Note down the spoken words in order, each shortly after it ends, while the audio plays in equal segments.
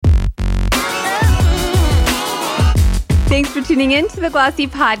Thanks for tuning in to the Glossy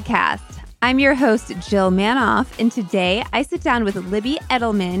Podcast. I'm your host, Jill Manoff, and today I sit down with Libby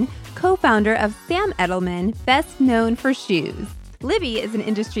Edelman, co-founder of Sam Edelman, best known for shoes. Libby is an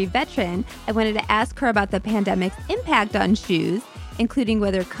industry veteran. I wanted to ask her about the pandemic's impact on shoes, including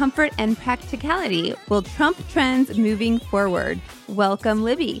whether comfort and practicality will trump trends moving forward. Welcome,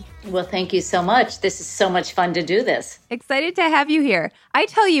 Libby. Well, thank you so much. This is so much fun to do this. Excited to have you here. I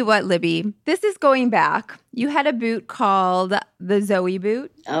tell you what, Libby, this is going back. You had a boot called the Zoe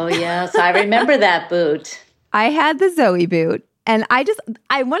boot. Oh, yes. I remember that boot. I had the Zoe boot. And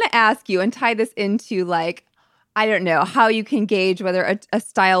I want to ask you and tie this into I don't know how you can gauge whether a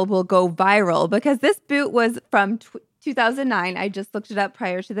style will go viral, because this boot was from 2009. I just looked it up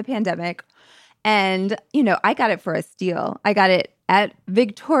prior to the pandemic. And, I got it for a steal. I got it at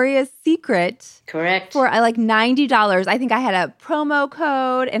Victoria's Secret. Correct. For $90. I think I had a promo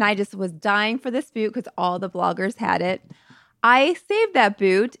code and I just was dying for this boot because all the bloggers had it. I saved that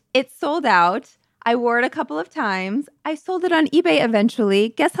boot. It sold out. I wore it a couple of times. I sold it on eBay eventually.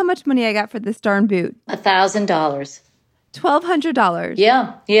 Guess how much money I got for this darn boot? $1,000. $1,200.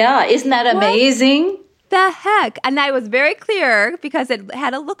 Yeah. Isn't that amazing? What the heck? And I was very clear because it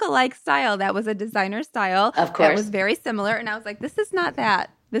had a look-alike style. That was a designer style. Of course. That was very similar. And I was like, this is not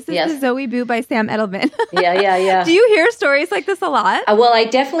that. This is the Zoe boot by Sam Edelman. Yeah. Do you hear stories like this a lot? Well, I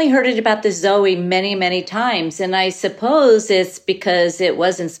definitely heard it about the Zoe many, many times. And I suppose it's because it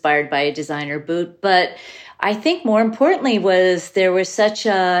was inspired by a designer boot. But I think more importantly there was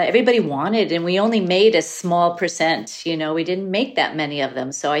everybody wanted, and we only made a small percent. We didn't make that many of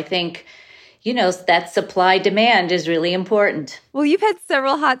them. So I think, that supply demand is really important. Well, you've had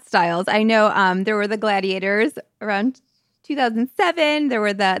several hot styles. I know there were the Gladiators around 2007. There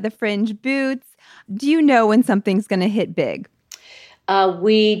were the fringe boots. Do you know when something's going to hit big?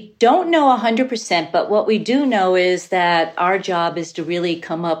 We don't know 100%, but what we do know is that our job is to really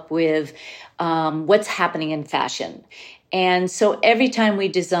come up with what's happening in fashion. And so every time we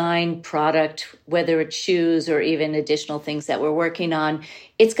design product, whether it's shoes or even additional things that we're working on,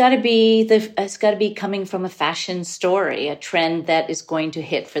 it's got to be coming from a fashion story, a trend that is going to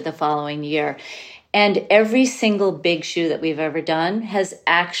hit for the following year. And every single big shoe that we've ever done has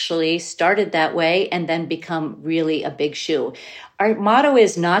actually started that way and then become really a big shoe. Our motto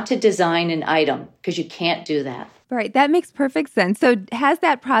is not to design an item, because you can't do that. Right. That makes perfect sense. So has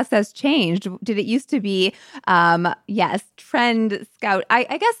that process changed? Did it used to be, trend scout,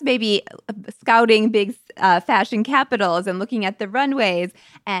 I guess maybe scouting big fashion capitals and looking at the runways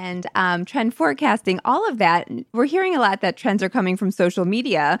and trend forecasting, all of that. We're hearing a lot that trends are coming from social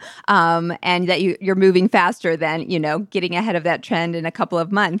media and that you're moving faster than, getting ahead of that trend in a couple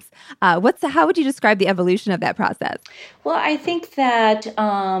of months. How would you describe the evolution of that process? Well, I think that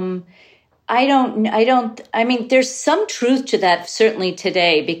there's some truth to that certainly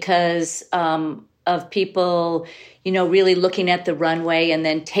today because of people, really looking at the runway and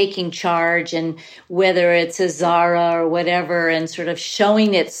then taking charge, and whether it's a Zara or whatever, and sort of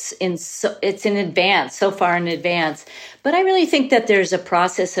showing it's in advance, so far in advance. But I really think that there's a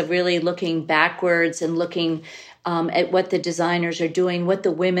process of really looking backwards and looking at what the designers are doing, what the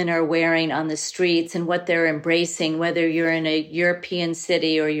women are wearing on the streets, and what they're embracing, whether you're in a European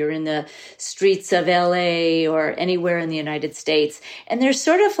city or you're in the streets of LA or anywhere in the United States. And there's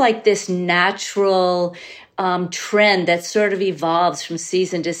sort of like this natural trend that sort of evolves from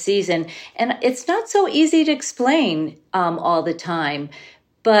season to season. And it's not so easy to explain all the time.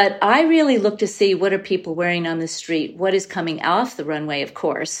 But I really look to see what are people wearing on the street, what is coming off the runway, of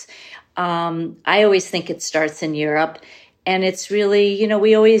course. I always think it starts in Europe, and it's really,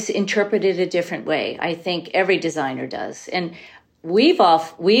 we always interpret it a different way. I think every designer does. And we've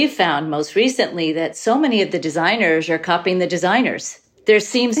found most recently that so many of the designers are copying the designers. There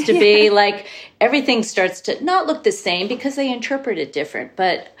seems to be everything starts to not look the same because they interpret it different,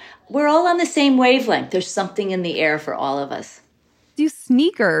 but we're all on the same wavelength. There's something in the air for all of us. Do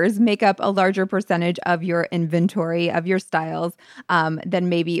sneakers make up a larger percentage of your inventory, of your styles, than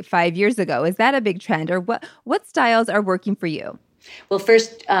maybe 5 years ago? Is that a big trend? Or what styles are working for you? Well,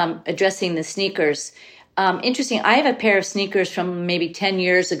 first, addressing the sneakers. Interesting. I have a pair of sneakers from maybe 10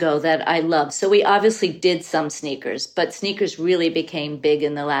 years ago that I love. So we obviously did some sneakers, but sneakers really became big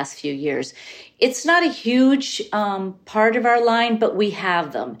in the last few years. It's not a huge part of our line, but we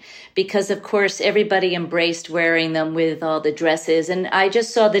have them because, of course, everybody embraced wearing them with all the dresses. And I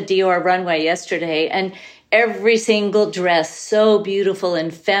just saw the Dior runway yesterday, and every single dress, so beautiful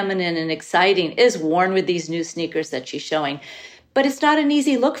and feminine and exciting, is worn with these new sneakers that she's showing. But it's not an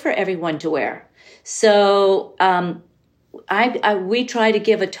easy look for everyone to wear. So we try to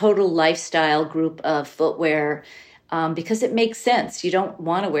give a total lifestyle group of footwear because it makes sense. You don't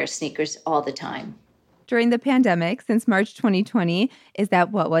want to wear sneakers all the time. During the pandemic, since March 2020, is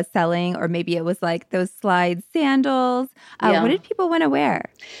that what was selling? Or maybe it was like those slide sandals. What did people want to wear?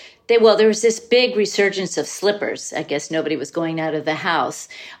 There was this big resurgence of slippers. I guess nobody was going out of the house.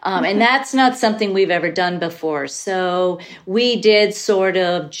 And that's not something we've ever done before. So we did sort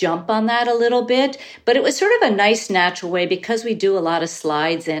of jump on that a little bit, but it was sort of a nice natural way because we do a lot of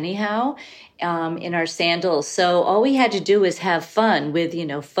slides anyhow. In our sandals. So all we had to do was have fun with,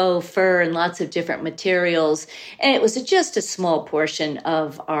 faux fur and lots of different materials. And it was just a small portion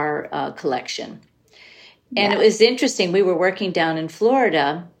of our collection. And It was interesting. We were working down in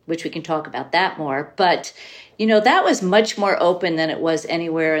Florida, which we can talk about that more. But, that was much more open than it was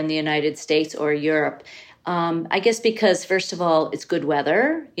anywhere in the United States or Europe. I guess because, first of all, it's good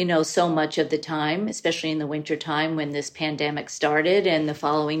weather, so much of the time, especially in the winter time when this pandemic started and the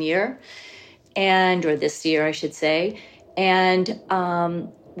following year. Or this year, I should say. And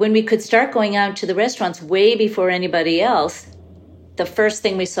when we could start going out to the restaurants way before anybody else, the first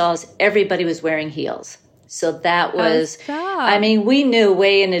thing we saw is everybody was wearing heels. So that was, we knew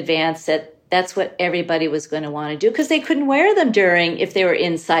way in advance that that's what everybody was going to want to do because they couldn't wear them if they were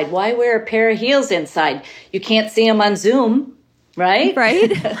inside. Why wear a pair of heels inside? You can't see them on Zoom, right?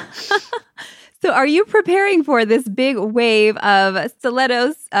 Right. So are you preparing for this big wave of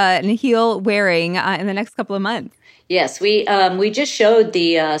stilettos and heel wearing in the next couple of months? Yes, we just showed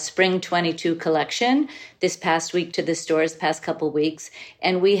the Spring 22 collection this past week to the stores, past couple of weeks,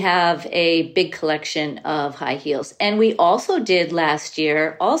 and we have a big collection of high heels. And we also did last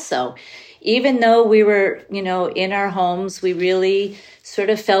year also. Even though we were, in our homes, we really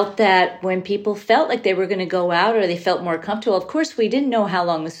sort of felt that when people felt like they were going to go out or they felt more comfortable, of course, we didn't know how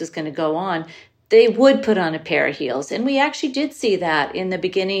long this was going to go on. They would put on a pair of heels. And we actually did see that in the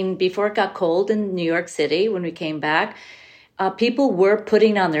beginning, before it got cold in New York City when we came back. People were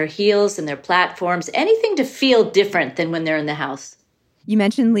putting on their heels and their platforms, anything to feel different than when they're in the house. You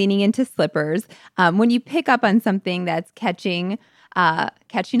mentioned leaning into slippers. When you pick up on something that's catching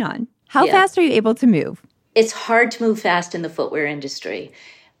on, how fast are you able to move? It's hard to move fast in the footwear industry.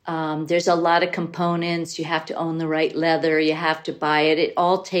 There's a lot of components. You have to own the right leather. You have to buy it. It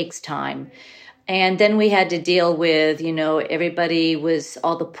all takes time. And then we had to deal with,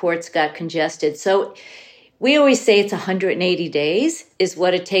 all the ports got congested. So we always say it's 180 days is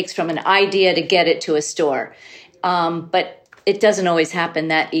what it takes from an idea to get it to a store. But it doesn't always happen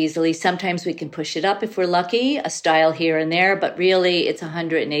that easily. Sometimes we can push it up if we're lucky, a style here and there, but really it's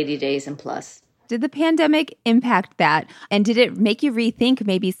 180 days and plus. Did the pandemic impact that? And did it make you rethink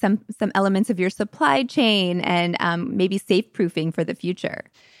maybe some elements of your supply chain and maybe safe-proofing for the future?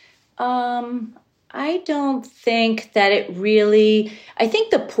 I don't think that I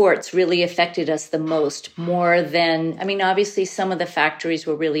think the ports really affected us the most, more than, obviously some of the factories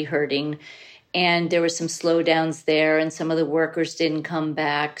were really hurting and there were some slowdowns there and some of the workers didn't come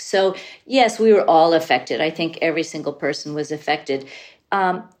back. So yes, we were all affected. I think every single person was affected.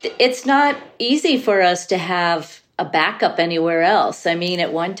 It's not easy for us to have a backup anywhere else.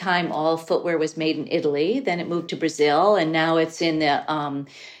 At one time, all footwear was made in Italy, then it moved to Brazil, and now it's in the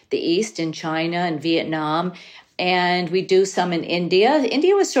East, in China and Vietnam, and we do some in India.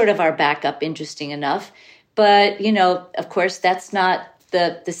 India was sort of our backup, interesting enough, but, of course, that's not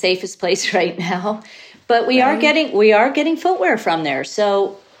the safest place right now. But we are getting footwear from there,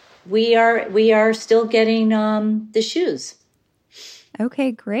 so we are still getting the shoes.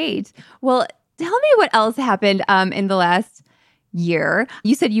 Okay, great. Well, tell me what else happened in the last year.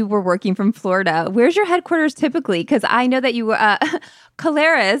 You said you were working from Florida. Where's your headquarters typically? Because I know that you were,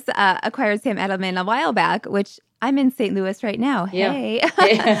 Caleres acquired Sam Edelman a while back, which I'm in St. Louis right now. Hey.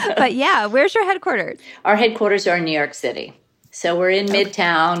 Yeah. But yeah, where's your headquarters? Our headquarters are in New York City. So we're in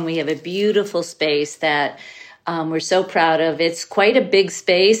Midtown. We have a beautiful space that we're so proud of. It's quite a big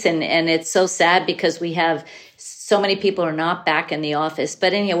space, and it's so sad because we have so many people are not back in the office.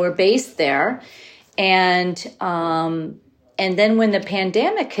 But anyhow, we're based there. And then when the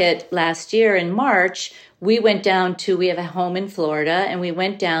pandemic hit last year in March, we have a home in Florida, and we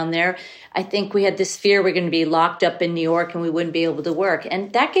went down there. I think we had this fear we're going to be locked up in New York and we wouldn't be able to work.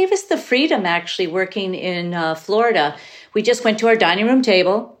 And that gave us the freedom, actually, working in Florida. We just went to our dining room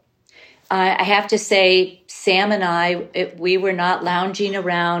table. I have to say, Sam and I, we were not lounging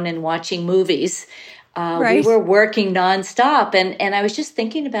around and watching movies. Right. We were working nonstop. And I was just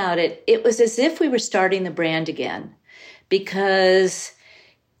thinking about it. It was as if we were starting the brand again, because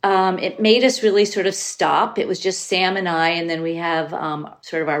it made us really sort of stop. It was just Sam and I, and then we have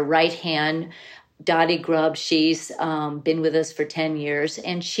sort of our right hand, Dottie Grubb. She's been with us for 10 years,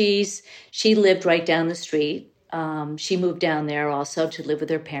 and she lived right down the street. she moved down there also to live with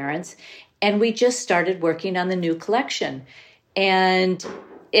her parents. And we just started working on the new collection. And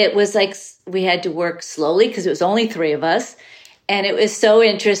it was like we had to work slowly because it was only 3 of us. And it was so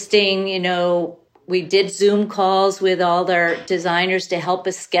interesting. We did Zoom calls with all our designers to help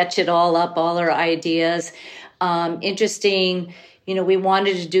us sketch it all up, all our ideas. Interesting. We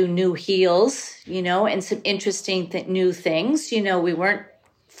wanted to do new heels, and some interesting new things. We weren't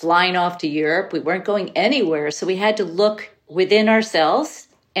flying off to Europe. We weren't going anywhere. So we had to look within ourselves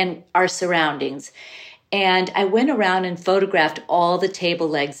and our surroundings. And I went around and photographed all the table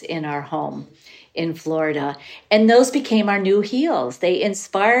legs in our home in Florida. And those became our new heels. They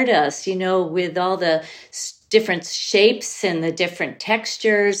inspired us, with all the different shapes and the different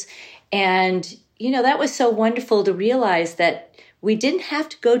textures. And, that was so wonderful to realize that we didn't have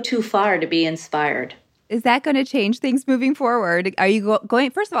to go too far to be inspired. Is that going to change things moving forward? Are you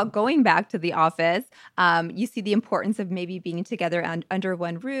first of all, going back to the office? You see the importance of maybe being together under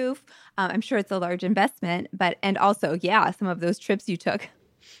one roof. I'm sure it's a large investment, and also, some of those trips you took.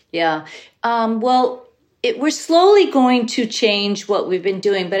 Yeah. We're slowly going to change what we've been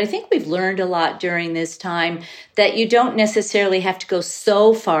doing, but I think we've learned a lot during this time that you don't necessarily have to go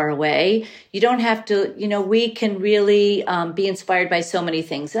so far away. You don't have to, we can really be inspired by so many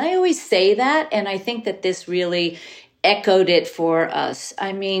things. And I always say that, and I think that this really echoed it for us.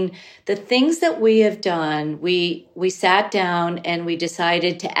 I mean, the things that we have done, we sat down and we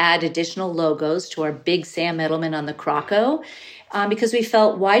decided to add additional logos to our big Sam Edelman on the Croco. Because we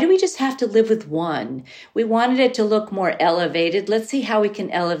felt, why do we just have to live with one? We wanted it to look more elevated. Let's see how we can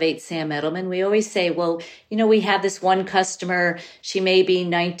elevate Sam Edelman. We always say, we have this one customer. She may be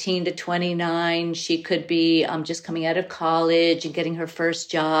 19 to 29. She could be just coming out of college and getting her first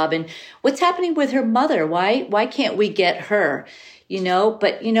job. And what's happening with her mother? Why can't we get her?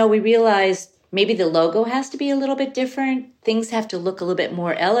 But we realized maybe the logo has to be a little bit different. Things have to look a little bit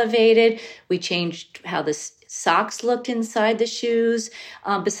more elevated. We changed how the socks looked inside the shoes,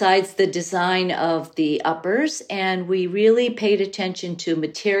 besides the design of the uppers. And we really paid attention to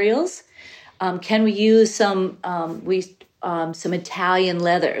materials. Can we use some Italian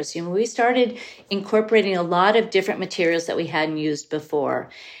leathers? We started incorporating a lot of different materials that we hadn't used before.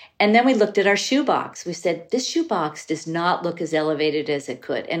 And then we looked at our shoebox. We said, this shoebox does not look as elevated as it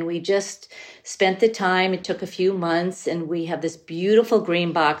could. And we just spent the time. It took a few months, and we have this beautiful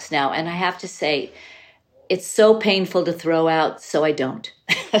green box now. And I have to say, it's so painful to throw out, so I don't.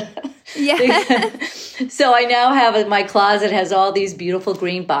 Yeah. So I now have, my closet has all these beautiful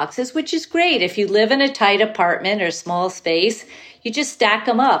green boxes, which is great. If you live in a tight apartment or small space, you just stack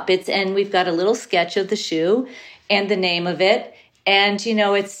them up. And we've got a little sketch of the shoe and the name of it. And,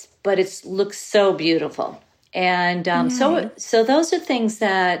 it looks so beautiful. And so those are things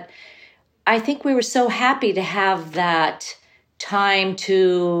that I think we were so happy to have that time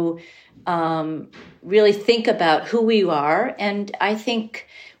to really think about who we are. And I think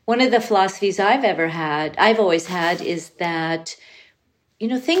one of the philosophies I've always had is that,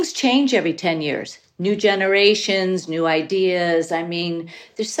 things change every 10 years. New generations, new ideas. I mean,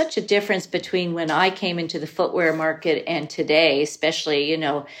 there's such a difference between when I came into the footwear market and today, especially,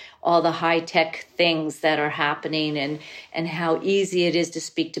 all the high-tech things that are happening and how easy it is to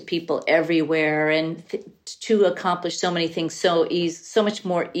speak to people everywhere and to accomplish so many things so much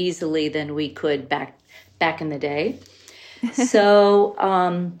more easily than we could back in the day. So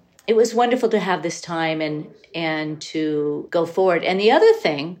it was wonderful to have this time and to go forward. And the other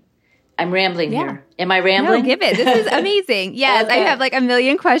thing, I'm rambling here. Am I rambling? No, give it. This is amazing. Yes, okay. I have like a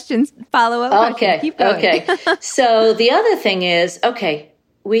million questions, follow-up questions. Keep going. Okay. So the other thing is,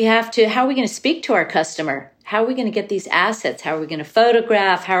 we have to, how are we going to speak to our customer? How are we going to get these assets? How are we going to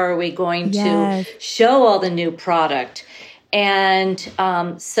photograph? How are we going to show all the new product? And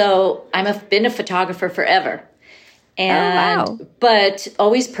so I've been a photographer forever. But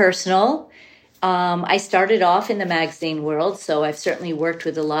always personal. I started off in the magazine world, so I've certainly worked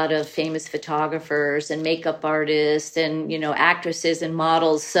with a lot of famous photographers and makeup artists and, actresses and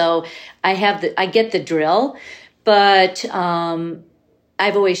models. So I get the drill, but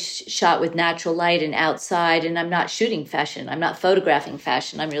I've always shot with natural light and outside, and I'm not shooting fashion. I'm not photographing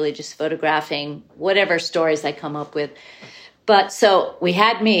fashion. I'm really just photographing whatever stories I come up with. But so we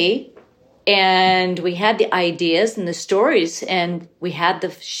had me, and we had the ideas and the stories, and we had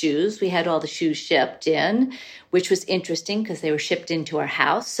the shoes. We had all the shoes shipped in, which was interesting because they were shipped into our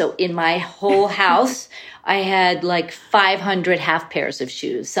house. So in my whole house, I had like 500 half pairs of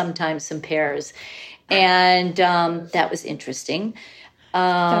shoes, sometimes some pairs. And that was interesting.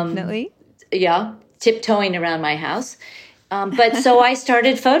 Definitely. Yeah, tiptoeing around my house. But so I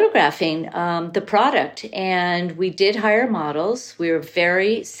started photographing the product, and we did hire models. We were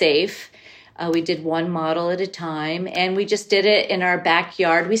very safe. We did one model at a time, and we just did it in our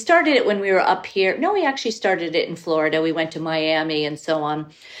backyard. We started it when we were up here. No, we actually started it in Florida. We went to Miami and so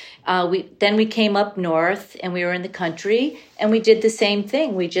on. Then we came up north, and we were in the country, and we did the same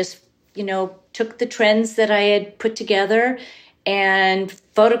thing. We just, took the trends that I had put together and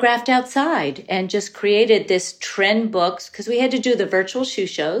photographed outside and just created this trend books because we had to do the virtual shoe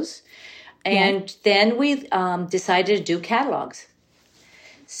shows. And then we decided to do catalogs.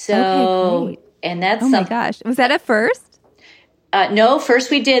 So, okay, great. And that's... Oh my gosh. Was that a first? No,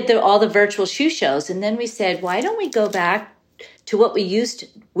 first we did all the virtual shoe shows. And then we said, why don't we go back to what we used to...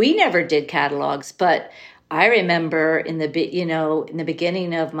 We never did catalogs, but I remember in the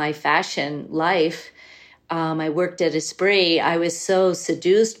beginning of my fashion life, I worked at Esprit. I was so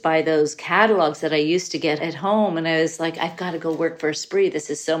seduced by those catalogs that I used to get at home. And I was like, I've got to go work for Esprit. This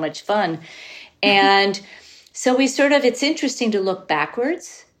is so much fun. And so it's interesting to look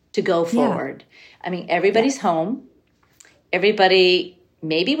backwards to go forward. I mean, everybody's home. Everybody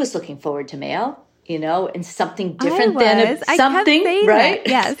maybe was looking forward to mail, and something different than something, right?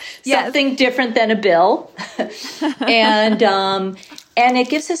 Yes. Something different than a bill. And it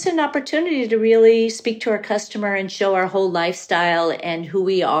gives us an opportunity to really speak to our customer and show our whole lifestyle and who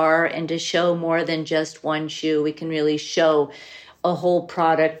we are, and to show more than just one shoe. We can really show a whole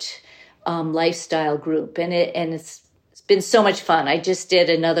product lifestyle group. And it's been so much fun. I just did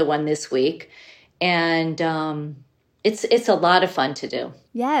another one this week, and it's a lot of fun to do.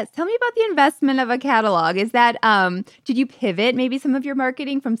 Yes. Tell me about the investment of a catalog. Is that, did you pivot maybe some of your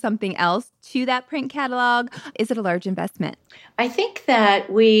marketing from something else to that print catalog? Is it a large investment? I think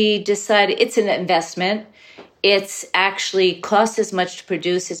that we decided it's an investment. It's actually cost as much to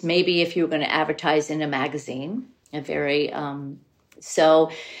produce as maybe if you were going to advertise in a magazine. But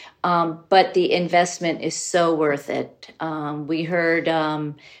the investment is so worth it. We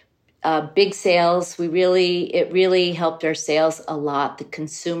heard big sales. It really helped our sales a lot. The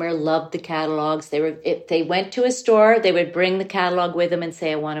consumer loved the catalogs. If they went to a store, they would bring the catalog with them and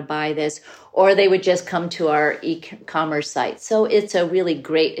say, I want to buy this, or they would just come to our e-commerce site. So it's a really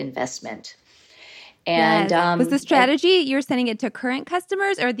great investment. And was the strategy you're sending it to current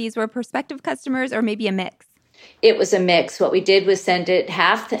customers, or these were prospective customers, or maybe a mix? It was a mix. What we did was send it,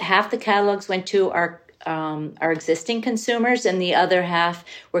 half the catalogs went to our existing consumers, and the other half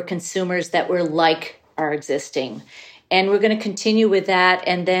were consumers that were like our existing. And we're going to continue with that.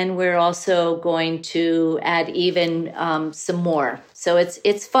 And then we're also going to add even some more. So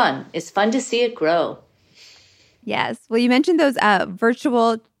it's fun. It's fun to see it grow. Yes. Well, you mentioned those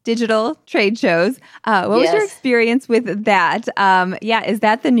virtual digital trade shows. What was your experience with that? Is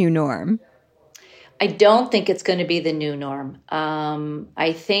that the new norm? I don't think it's going to be the new norm.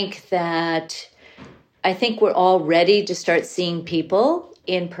 I think we're all ready to start seeing people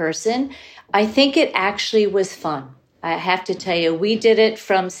in person. I think it actually was fun. I have to tell you, we did it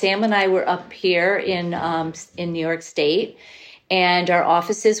Sam and I were up here in New York State, and our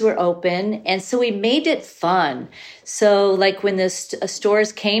offices were open. And so we made it fun. So like when the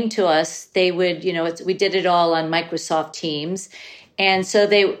stores came to us, they would, we did it all on Microsoft Teams. And so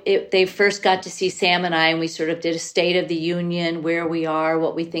they first got to see Sam and I, and we sort of did a State of the Union, where we are,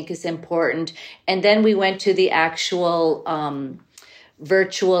 what we think is important. And then we went to the actual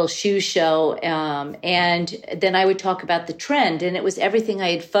virtual shoe show. And then I would talk about the trend, and it was everything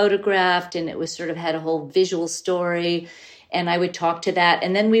I had photographed, and it was sort of had a whole visual story. And I would talk to that.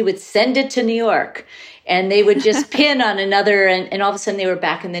 And then we would send it to New York, and they would just pin on another. And all of a sudden they were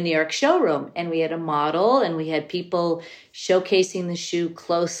back in the New York showroom, and we had a model, and we had people showcasing the shoe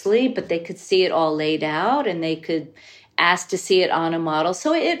closely, but they could see it all laid out, and they could ask to see it on a model.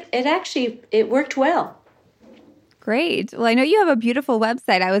 So it worked well. Great. Well, I know you have a beautiful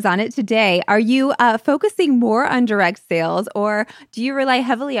website. I was on it today. Are you focusing more on direct sales, or do you rely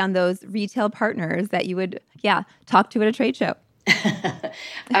heavily on those retail partners that you would, talk to at a trade show?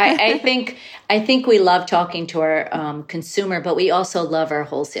 I think we love talking to our consumer, but we also love our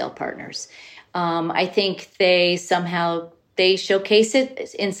wholesale partners. I think they showcase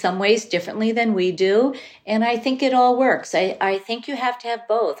it in some ways differently than we do. And I think it all works. I think you have to have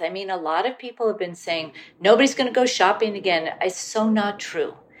both. I mean, a lot of people have been saying, nobody's going to go shopping again. It's so not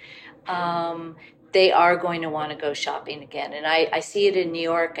true. They are going to want to go shopping again. And I see it in New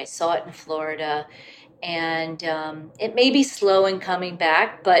York. I saw it in Florida. And it may be slow in coming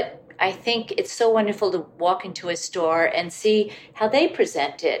back, but I think it's so wonderful to walk into a store and see how they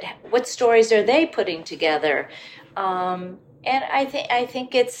present it. What stories are they putting together? And I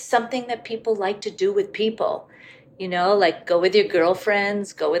think it's something that people like to do with people. like go with your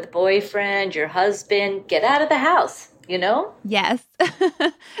girlfriends, go with boyfriend, your husband, get out of the house, Yes,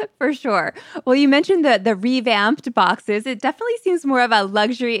 for sure. Well, you mentioned the revamped boxes. It definitely seems more of a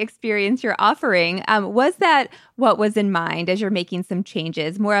luxury experience you're offering. Was that what was in mind as you're making some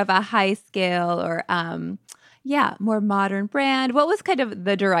changes? More of a high scale or, more modern brand? What was kind of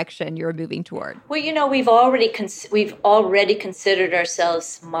the direction you were moving toward? Well, we've already considered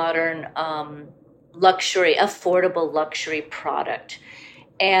ourselves modern, affordable luxury product.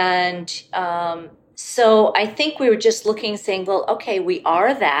 And so I think we were just looking, saying, well, okay, we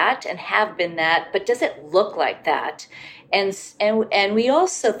are that and have been that, but does it look like that? And we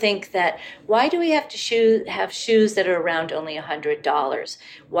also think that why do we have to have shoes that are around only $100?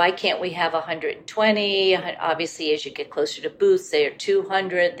 Why can't we have $120? Obviously, as you get closer to boots, they are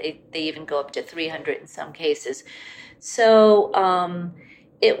 $200. They even go up to $300 in some cases. So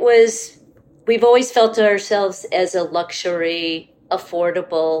we've always felt ourselves as a luxury,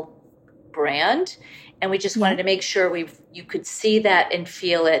 affordable brand, and we just wanted to make sure you could see that and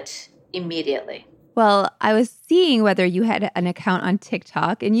feel it immediately. Well, I was seeing whether you had an account on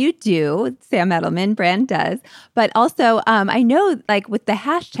TikTok, and you do. Sam Edelman brand does. But also, I know like with the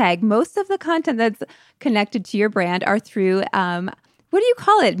hashtag, most of the content that's connected to your brand are through, what do you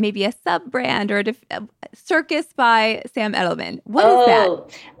call it? Maybe a sub-brand or Circus by Sam Edelman. What is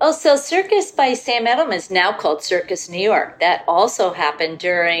that? Oh, so Circus by Sam Edelman is now called Circus New York. That also happened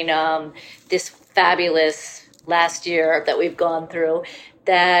during this fabulous last year that we've gone through,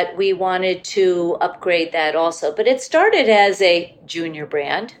 that we wanted to upgrade that also. But it started as a junior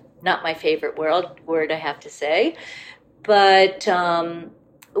brand, not my favorite word I have to say. But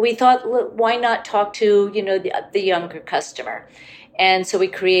we thought, why not talk to, the younger customer? And so we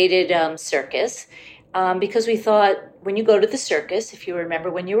created Circus because we thought when you go to the circus, if you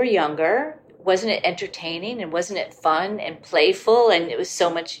remember when you were younger, wasn't it entertaining and wasn't it fun and playful? And it was so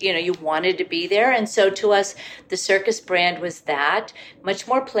much, you wanted to be there. And so to us, the Circus brand was that, much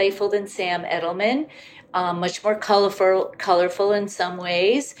more playful than Sam Edelman, much more colorful in some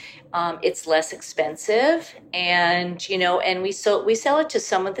ways. It's less expensive. And, and we sell it to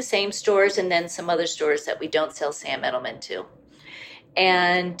some of the same stores and then some other stores that we don't sell Sam Edelman to.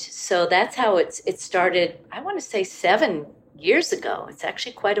 And so that's how it started, I want to say 7 years ago. It's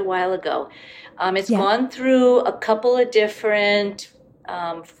actually quite a while ago. It's gone through a couple of different,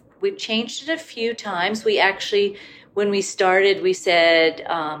 we've changed it a few times. We actually, when we started, we said,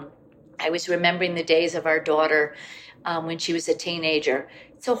 I was remembering the days of our daughter when she was a teenager.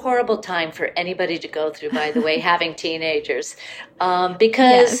 It's a horrible time for anybody to go through, by the way, having teenagers,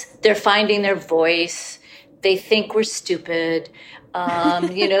 because they're finding their voice. They think we're stupid.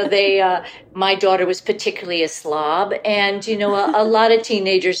 My daughter was particularly a slob, and, a lot of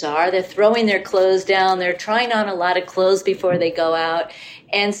teenagers they're throwing their clothes down. They're trying on a lot of clothes before they go out.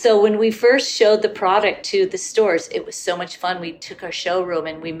 And so when we first showed the product to the stores, it was so much fun. We took our showroom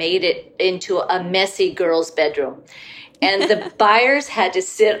and we made it into a messy girl's bedroom. And the buyers had to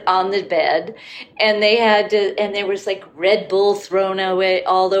sit on the bed, and there was like Red Bull thrown away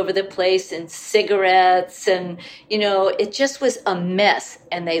all over the place and cigarettes, and, it just was a mess,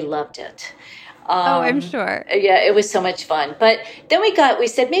 and they loved it. I'm sure. Yeah, it was so much fun. But then we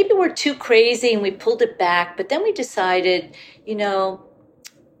said maybe we're too crazy, and we pulled it back. But then we decided, women,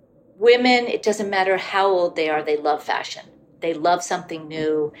 it doesn't matter how old they are, they love fashion. They love something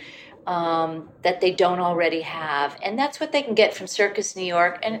new. That they don't already have. And that's what they can get from Circus New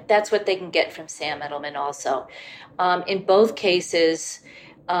York, and that's what they can get from Sam Edelman also. In both cases,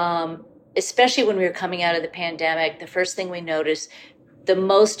 especially when we were coming out of the pandemic, the first thing we noticed, the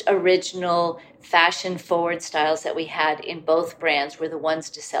most original fashion-forward styles that we had in both brands were the ones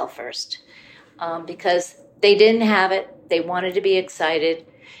to sell first. Because they didn't have it, they wanted to be excited.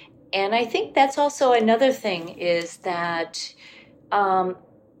 And I think that's also another thing is that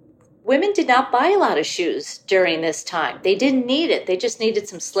women did not buy a lot of shoes during this time. They didn't need it. They just needed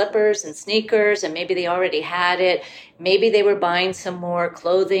some slippers and sneakers, and maybe they already had it. Maybe they were buying some more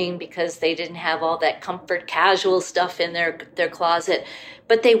clothing because they didn't have all that comfort casual stuff in their closet.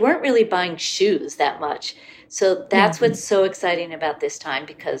 But they weren't really buying shoes that much. So that's what's so exciting about this time,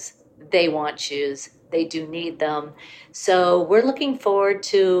 because they want shoes. They do need them. So we're looking forward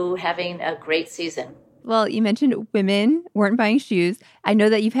to having a great season. Well, you mentioned women weren't buying shoes. I know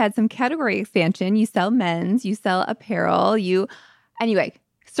that you've had some category expansion. You sell men's, you sell apparel, anyway,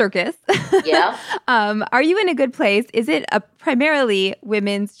 Circus. Yeah. Are you in a good place? Is it a primarily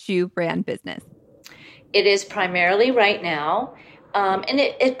women's shoe brand business? It is primarily right now. And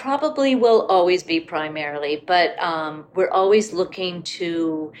it probably will always be primarily, but we're always looking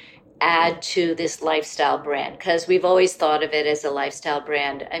to add to this lifestyle brand, because we've always thought of it as a lifestyle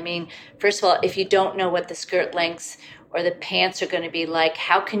brand. I mean, first of all, if you don't know what the skirt lengths or the pants are going to be like,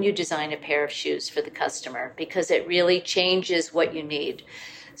 how can you design a pair of shoes for the customer? Because it really changes what you need.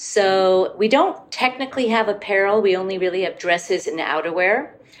 So we don't technically have apparel. We only really have dresses and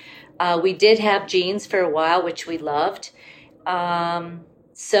outerwear. We did have jeans for a while, which we loved.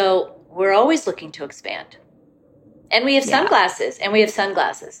 So we're always looking to expand. And we have sunglasses,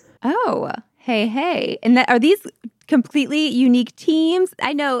 Oh, hey. And are these completely unique teams?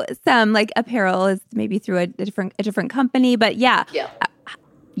 I know some like apparel is maybe through a different company, but yes.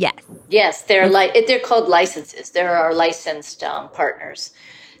 Yes, they're called licenses. They're our licensed partners.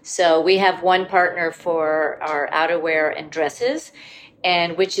 So we have one partner for our outerwear and dresses,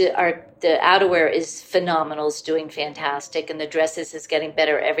 and the outerwear is phenomenal, is doing fantastic, and the dresses is getting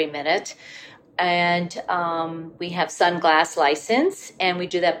better every minute. And we have Sunglass license, and we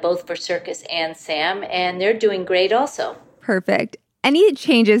do that both for Circus and Sam, and they're doing great also. Perfect. Any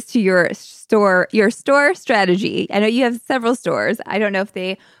changes to your store strategy? I know you have several stores. I don't know if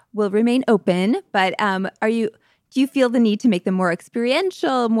they will remain open, but do you feel the need to make them more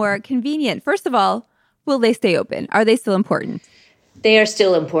experiential, more convenient? First of all, will they stay open? Are they still important? They are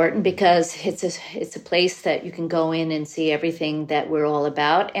still important because it's a place that you can go in and see everything that we're all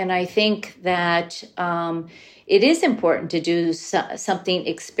about. And I think that it is important to do something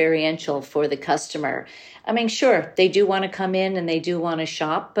experiential for the customer. I mean, sure, they do want to come in and they do want to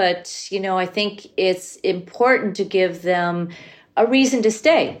shop, but, I think it's important to give them a reason to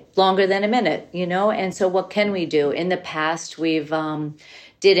stay longer than a minute, And so what can we do? In the past, we've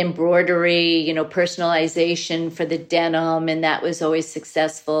did embroidery, personalization for the denim, and that was always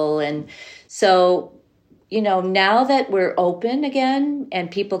successful. And so, now that we're open again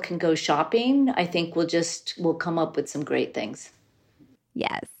and people can go shopping, I think we'll come up with some great things.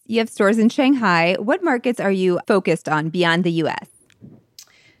 Yes. You have stores in Shanghai. What markets are you focused on beyond the U.S.?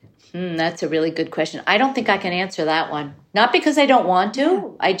 That's a really good question. I don't think I can answer that one. Not because I don't want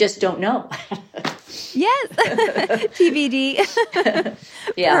to. I just don't know. Yes. TBD.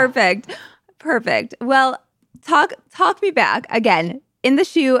 Yeah. Perfect. Well, talk me back again in the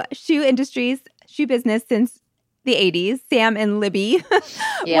shoe business since the 80s, Sam and Libby.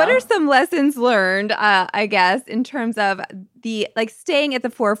 Yeah. What are some lessons learned, I guess, in terms of the staying at the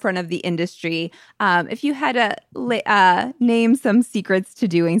forefront of the industry? If you had to name some secrets to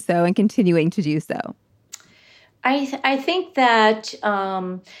doing so and continuing to do so. I think that,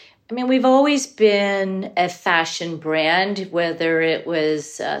 we've always been a fashion brand, whether it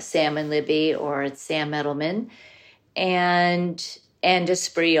was Sam and Libby or it's Sam Edelman and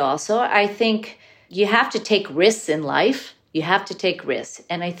Esprit also. I think you have to take risks in life. You have to take risks.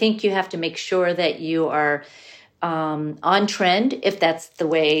 And I think you have to make sure that you are on trend, if that's the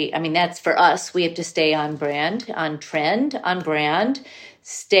way. That's for us. We have to stay on brand, on trend, on brand,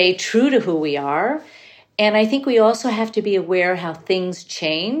 stay true to who we are. And I think we also have to be aware how things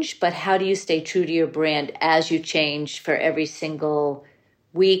change, but how do you stay true to your brand as you change for every single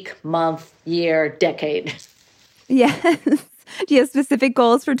week, month, year, decade? Yes. Do you have specific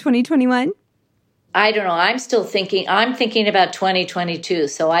goals for 2021? I don't know. I'm thinking about 2022.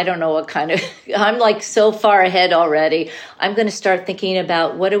 So I don't know what kind of, I'm so far ahead already. I'm going to start thinking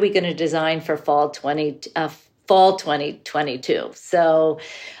about what are we going to design for fall 2022. So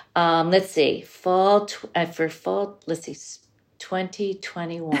let's see,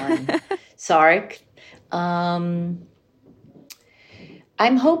 2021. Sorry. I'm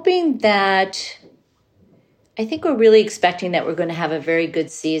hoping that, I think we're really expecting that we're going to have a very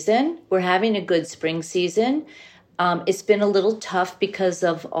good season. We're having a good spring season. It's been a little tough because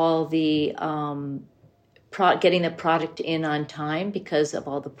of all the getting the product in on time because of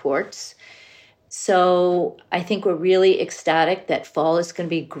all the ports. So I think we're really ecstatic that fall is going to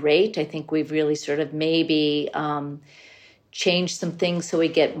be great. I think we've really sort of maybe changed some things so we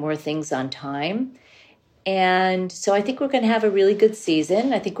get more things on time. And so I think we're going to have a really good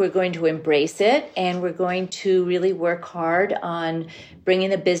season. I think we're going to embrace it, and we're going to really work hard on bringing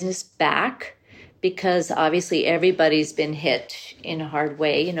the business back because obviously everybody's been hit in a hard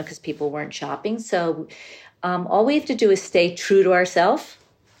way, because people weren't shopping. So all we have to do is stay true to ourselves.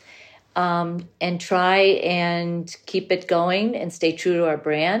 And try and keep it going and stay true to our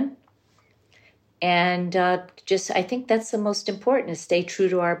brand. And I think that's the most important, is stay true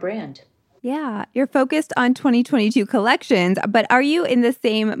to our brand. Yeah. You're focused on 2022 collections, but are you in the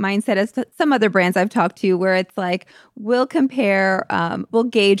same mindset as some other brands I've talked to where it's we'll compare, we'll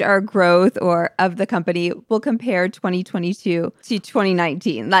gauge our growth of the company, we'll compare 2022 to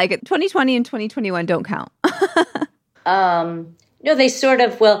 2019. 2020 and 2021 don't count. No, they sort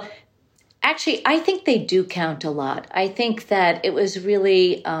of, Actually, I think they do count a lot. I think that it was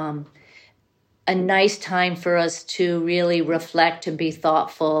really a nice time for us to really reflect and be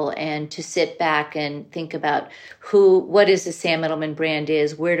thoughtful and to sit back and think about what is the Sam Edelman brand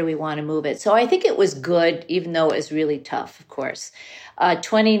is, where do we want to move it. So I think it was good, even though it was really tough, of course.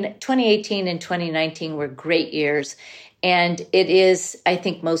 2018 and 2019 were great years. And it is, I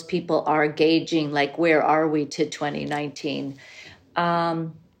think most people are gauging, like, where are we to 2019?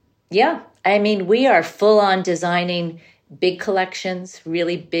 Yeah, I mean, we are full on designing big collections,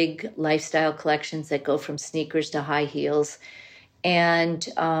 really big lifestyle collections that go from sneakers to high heels. And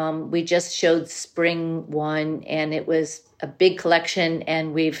we just showed spring 1, and it was a big collection,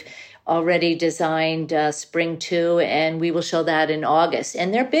 and we've already designed spring 2, and we will show that in August.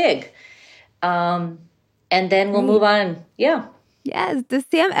 And they're big. And then we'll move on. Yeah. Yes, the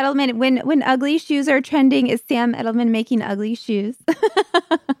Sam Edelman, when ugly shoes are trending, is Sam Edelman making ugly shoes?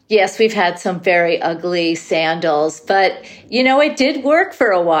 Yes, we've had some very ugly sandals, but, it did work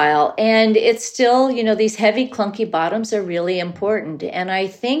for a while. And it's still, these heavy, clunky bottoms are really important. And I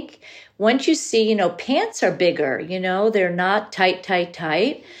think once you see, pants are bigger, they're not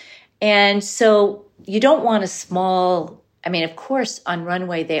tight. And so you don't want a small, of course, on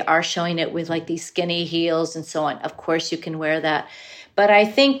runway, they are showing it with like these skinny heels and so on. Of course, you can wear that. But I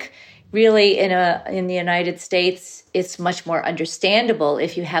think really in the United States, it's much more understandable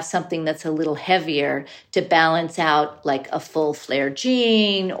if you have something that's a little heavier to balance out like a full flare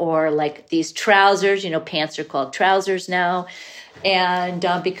jean or like these trousers. Pants are called trousers now. And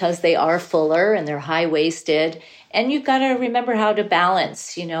because they are fuller and they're high-waisted. And you've got to remember how to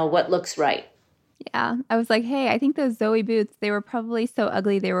balance, what looks right. Yeah. I was like, hey, I think those Zoe boots, they were probably so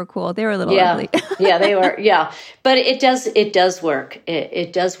ugly. They were cool. They were a little ugly. Yeah, they were. Yeah. But it does work.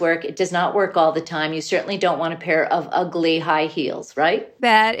 It does work. It does not work all the time. You certainly don't want a pair of ugly high heels, right?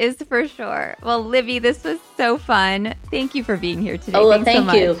 That is for sure. Well, Libby, this was so fun. Thank you for being here today. Oh, well,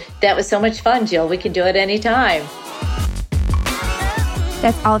 thank you. That was so much fun, Jill. We can do it anytime.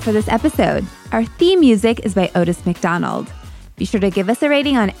 That's all for this episode. Our theme music is by Otis McDonald. Be sure to give us a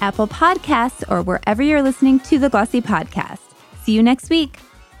rating on Apple Podcasts or wherever you're listening to the Glossy Podcast. See you next week.